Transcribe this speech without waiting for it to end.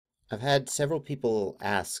I've had several people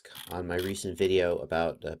ask on my recent video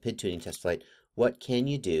about PID tuning test flight, what can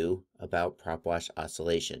you do about Propwash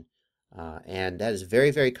oscillation? And that is a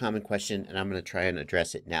very, very common question, and I'm going to try and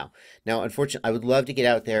address it now. Now, unfortunately, I would love to get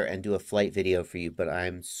out there and do a flight video for you, but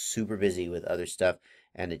I'm super busy with other stuff,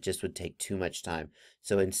 and it just would take too much time.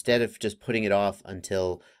 So instead of just putting it off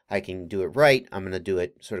until I can do it right, I'm going to do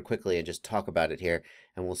it sort of quickly and just talk about it here,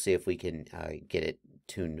 and we'll see if we can get it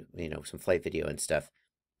tuned, some flight video and stuff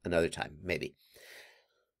another time, maybe.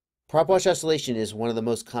 Propwash oscillation is one of the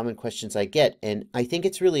most common questions I get, and I think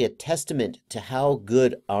it's really a testament to how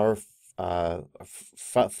good our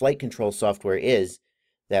flight control software is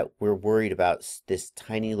that we're worried about this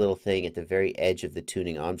tiny little thing at the very edge of the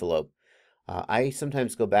tuning envelope. I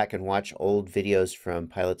sometimes go back and watch old videos from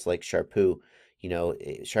pilots like Sharpoo,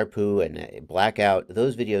 Sharpoo and Blackout.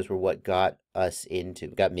 Those videos were what got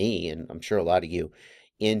me, and I'm sure a lot of you,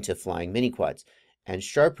 into flying mini quads. And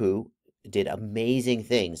Sharpoo did amazing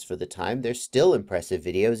things for the time. They're still impressive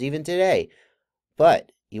videos even today.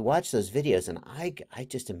 But you watch those videos and I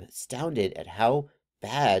just am astounded at how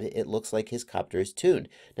bad it looks like his copter is tuned.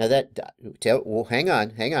 Now well, hang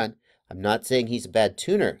on. I'm not saying he's a bad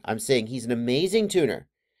tuner. I'm saying he's an amazing tuner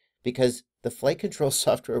because the flight control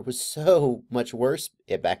software was so much worse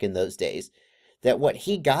back in those days that what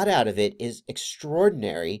he got out of it is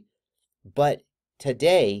extraordinary. But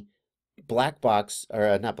today, not black box,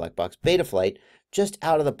 Betaflight, just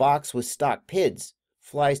out of the box with stock PIDs,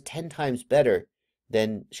 flies 10 times better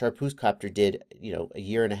than Sharpoo's copter did, a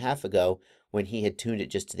year and a half ago when he had tuned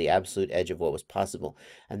it just to the absolute edge of what was possible.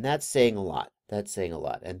 And that's saying a lot. That's saying a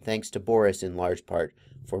lot. And thanks to Boris in large part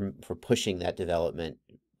for pushing that development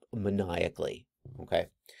maniacally. Okay.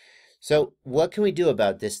 So what can we do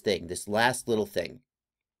about this thing, this last little thing?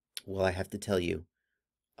 Well, I have to tell you,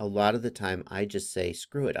 a lot of the time I just say,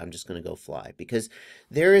 screw it, I'm just going to go fly, because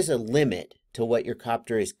there is a limit to what your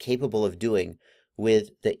copter is capable of doing with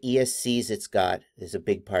the ESCs it's got. Is a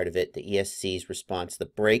big part of it. The ESC's response, the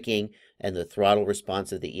braking and the throttle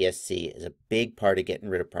response of the ESC is a big part of getting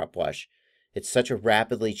rid of prop wash. It's such a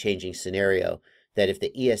rapidly changing scenario that if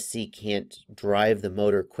the ESC can't drive the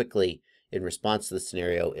motor quickly in response to the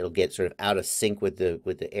scenario, it'll get sort of out of sync with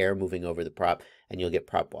the air moving over the prop, and you'll get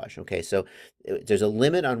prop wash. Okay, so there's a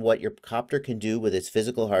limit on what your copter can do with its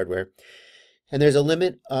physical hardware, and there's a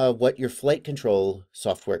limit what your flight control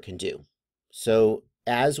software can do. So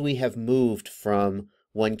as we have moved from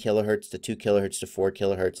 1 kilohertz to 2 kilohertz to 4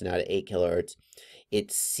 kilohertz now to 8 kilohertz, it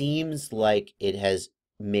seems like it has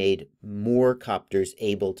made more copters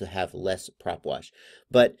able to have less prop wash.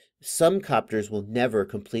 But some copters will never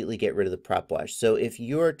completely get rid of the prop wash. So if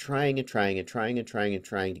you're trying to get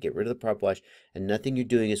rid of the prop wash and nothing you're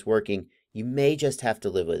doing is working, you may just have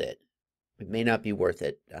to live with it. It may not be worth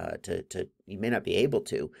it you may not be able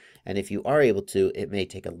to. And if you are able to, it may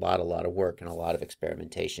take a lot of work and a lot of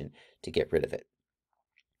experimentation to get rid of it.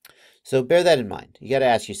 So bear that in mind. You got to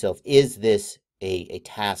ask yourself, is this a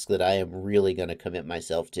task that I am really going to commit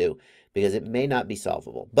myself to, because it may not be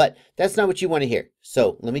solvable. But that's not what you want to hear.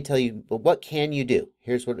 So let me tell you, but what can you do?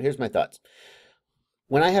 Here's my thoughts.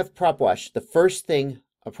 When I have prop wash, the first thing,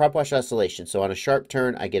 a prop wash oscillation, so on a sharp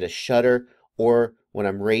turn, I get a shudder, or when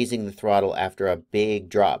I'm raising the throttle after a big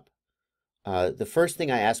drop, the first thing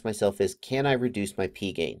I ask myself is, can I reduce my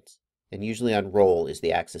P gains? And usually on roll is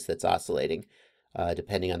the axis that's oscillating,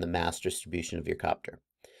 depending on the mass distribution of your copter.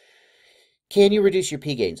 Can you reduce your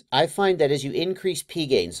P gains? I find that as you increase P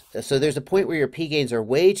gains, so there's a point where your P gains are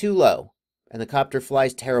way too low and the copter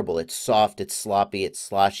flies terrible. It's soft, it's sloppy, it's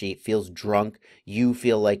sloshy, it feels drunk. You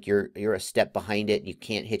feel like you're a step behind it. You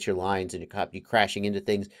can't hit your lines and you're crashing into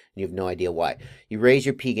things and you have no idea why. You raise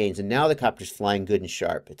your P gains and now the copter's flying good and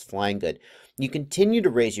sharp. It's flying good. You continue to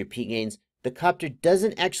raise your P gains. The copter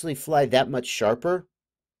doesn't actually fly that much sharper,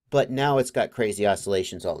 but now it's got crazy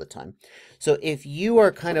oscillations all the time. So if you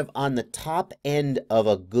are kind of on the top end of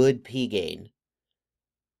a good P gain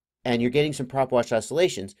and you're getting some prop wash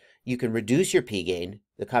oscillations, you can reduce your P gain.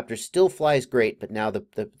 The copter still flies great, but now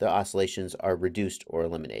the oscillations are reduced or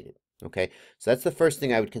eliminated. Okay, so that's the first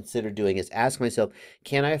thing I would consider doing, is ask myself,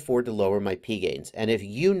 can I afford to lower my P gains? And if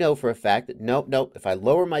you know for a fact that nope, if I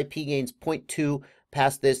lower my P gains 0.2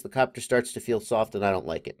 past this, the copter starts to feel soft and I don't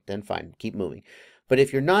like it, then fine, keep moving. But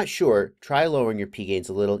if you're not sure, try lowering your P gains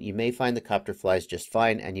a little. You may find the copter flies just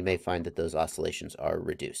fine, and you may find that those oscillations are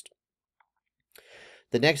reduced.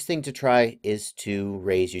 The next thing to try is to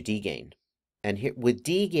raise your D gain. And here, with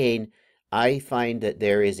D gain, I find that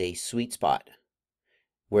there is a sweet spot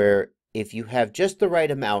where if you have just the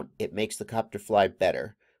right amount, it makes the copter fly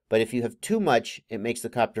better. But if you have too much, it makes the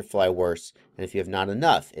copter fly worse. And if you have not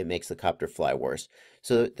enough, it makes the copter fly worse.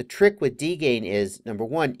 So the trick with D-gain is, number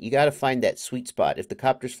one, you got to find that sweet spot. If the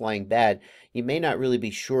copter's flying bad, you may not really be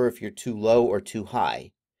sure if you're too low or too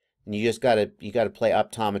high. And you just gotta play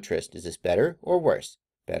optometrist. Is this better or worse?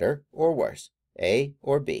 Better or worse? A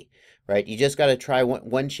or B, right? You just gotta try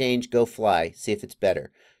one change, go fly, see if it's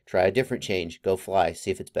better. Try a different change, go fly,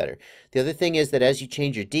 see if it's better. The other thing is that as you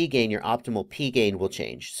change your D gain, your optimal P gain will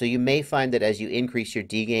change. So you may find that as you increase your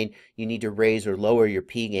D gain, you need to raise or lower your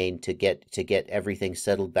P gain to get everything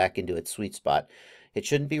settled back into its sweet spot. It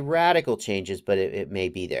shouldn't be radical changes, but it may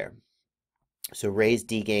be there. So raised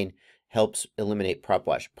D gain helps eliminate prop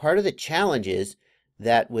wash. Part of the challenge is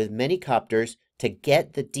that with many copters, to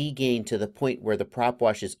get the D gain to the point where the prop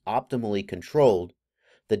wash is optimally controlled,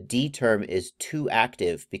 the D term is too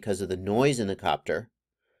active because of the noise in the copter,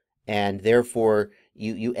 and therefore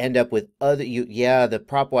you end up with the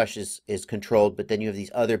prop wash is controlled, but then you have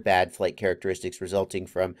these other bad flight characteristics resulting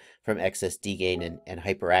from excess D gain and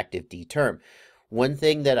hyperactive D term. One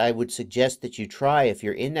thing that I would suggest that you try if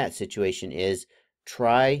you're in that situation is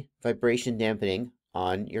try vibration dampening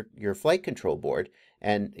on your flight control board.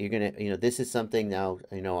 And you're going to, this is something now,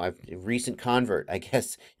 I've a recent convert. I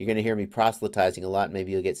guess you're going to hear me proselytizing a lot.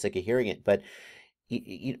 Maybe you'll get sick of hearing it. But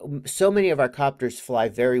so many of our copters fly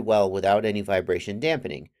very well without any vibration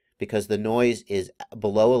dampening because the noise is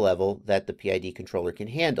below a level that the PID controller can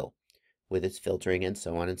handle with its filtering and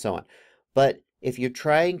so on and so on. But if you're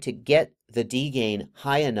trying to get the D gain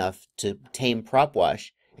high enough to tame prop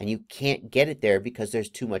wash and you can't get it there because there's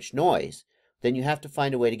too much noise, then you have to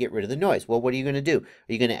find a way to get rid of the noise. Well, what are you going to do?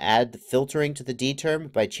 Are you going to add the filtering to the D term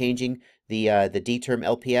by changing the D term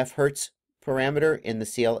LPF hertz parameter in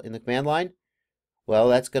the command line? Well,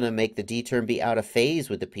 that's going to make the D term be out of phase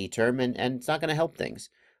with the P term, and it's not going to help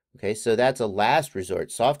things. Okay, so that's a last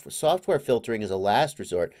resort. Software filtering is a last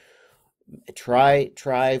resort. Try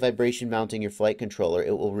vibration mounting your flight controller.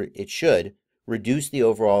 It should reduce the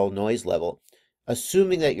overall noise level,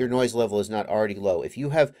 assuming that your noise level is not already low. If you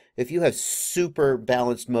have super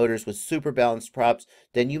balanced motors with super balanced props,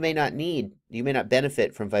 then you may not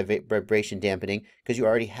benefit from vibration dampening because you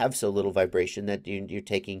already have so little vibration that you're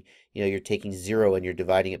taking 0 and you're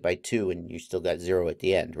dividing it by 2 and you still got 0 at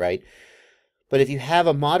the end, right? But if you have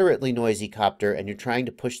a moderately noisy copter and you're trying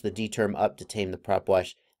to push the D term up to tame the prop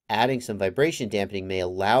wash, adding some vibration dampening may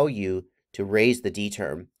allow you to raise the D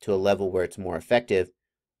term to a level where it's more effective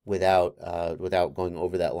without going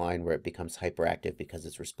over that line where it becomes hyperactive because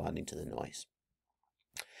it's responding to the noise.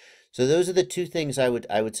 So those are the two things I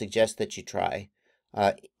would suggest that you try.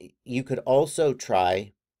 You could also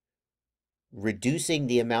try reducing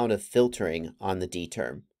the amount of filtering on the D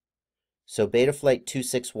term. So Betaflight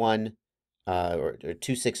 261 or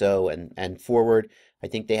 260 and forward, I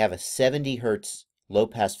think they have a 70 hertz low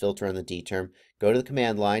pass filter on the D term. Go to the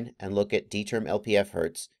command line and look at D term LPF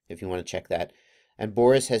hertz if you want to check that. And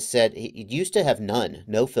Boris has said it used to have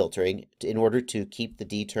no filtering in order to keep the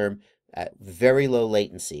D term at very low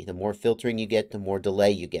latency. The more filtering you get, the more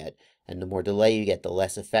delay you get. And the more delay you get, the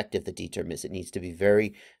less effective the D term is. It needs to be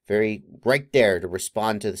very, very right there to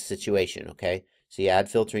respond to the situation, okay? So you add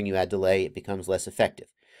filtering, you add delay, it becomes less effective.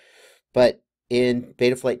 But in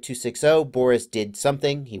Betaflight 260, Boris did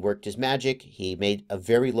something. He worked his magic. He made a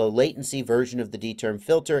very low latency version of the D term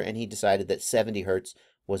filter, and he decided that 70 hertz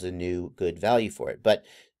was a new good value for it. But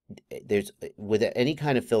with any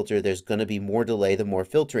kind of filter, there's going to be more delay the more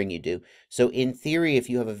filtering you do. So in theory, if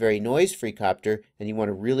you have a very noise-free copter and you want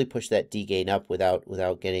to really push that D gain up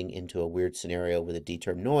without getting into a weird scenario with a D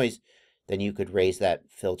term noise, then you could raise that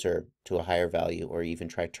filter to a higher value or even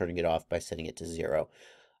try turning it off by setting it to 0.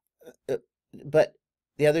 But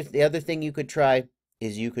the other thing you could try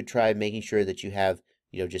is making sure that you have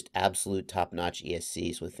just absolute top-notch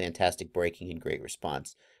ESCs with fantastic braking and great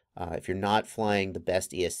response. If you're not flying the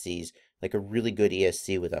best ESCs, like a really good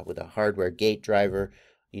ESC with a hardware gate driver,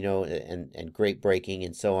 and great braking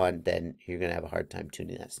and so on, then you're going to have a hard time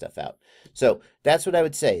tuning that stuff out. So that's what I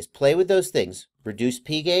would say is play with those things. Reduce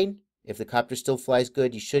P gain. If the copter still flies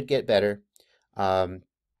good, you should get better.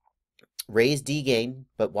 Raise D gain,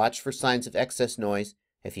 but watch for signs of excess noise.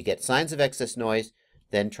 If you get signs of excess noise,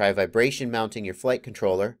 then try vibration mounting your flight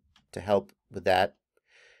controller to help with that.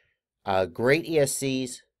 Great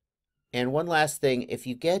ESCs. And one last thing, if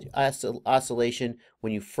you get oscillation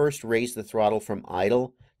when you first raise the throttle from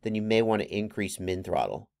idle, then you may want to increase min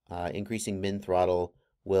throttle. Increasing min throttle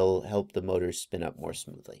will help the motors spin up more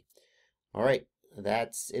smoothly. All right,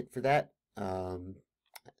 that's it for that.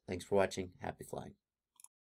 Thanks for watching. Happy flying.